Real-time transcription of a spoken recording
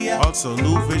Also,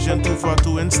 New Vision 242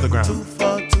 Instagram.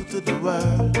 242 to the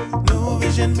world. New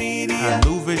Vision Media. And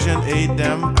New Vision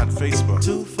ADEM at Facebook.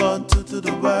 242 to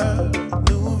the world.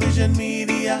 New Vision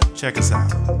Media. Check us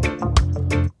out.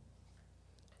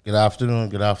 Good afternoon.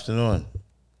 Good afternoon.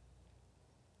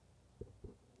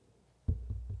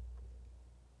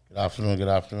 Good afternoon. Good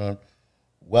afternoon.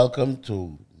 Welcome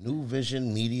to New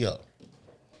Vision Media.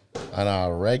 On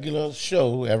our regular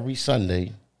show every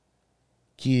Sunday,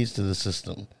 Keys to the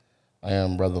System. I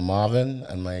am Brother Marvin,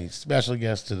 and my special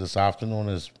guest to this afternoon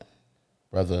is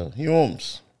Brother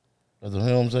Humes. Brother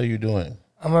Humes, how you doing?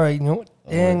 I'm all right, you know.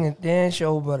 Dan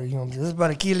show, Brother Humes. This is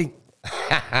Brother Kellie.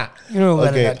 You know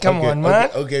better than that. Come on, man.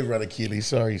 Okay, Brother Kellie.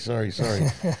 Sorry. We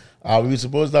were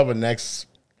supposed to have a next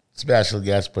special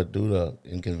guest, but due to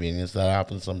inconvenience that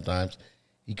happens sometimes,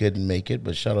 he couldn't make it.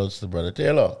 But shout outs to Brother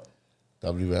Taylor,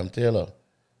 W.M. Taylor.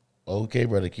 Okay,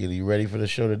 Brother Kellie, you ready for the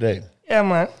show today? Yeah,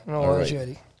 man. No, All I was right.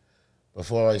 ready.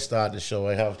 Before I start the show,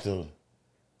 I have to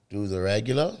do the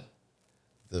regular.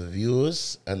 The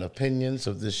views and opinions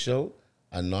of this show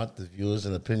are not the views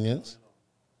and opinions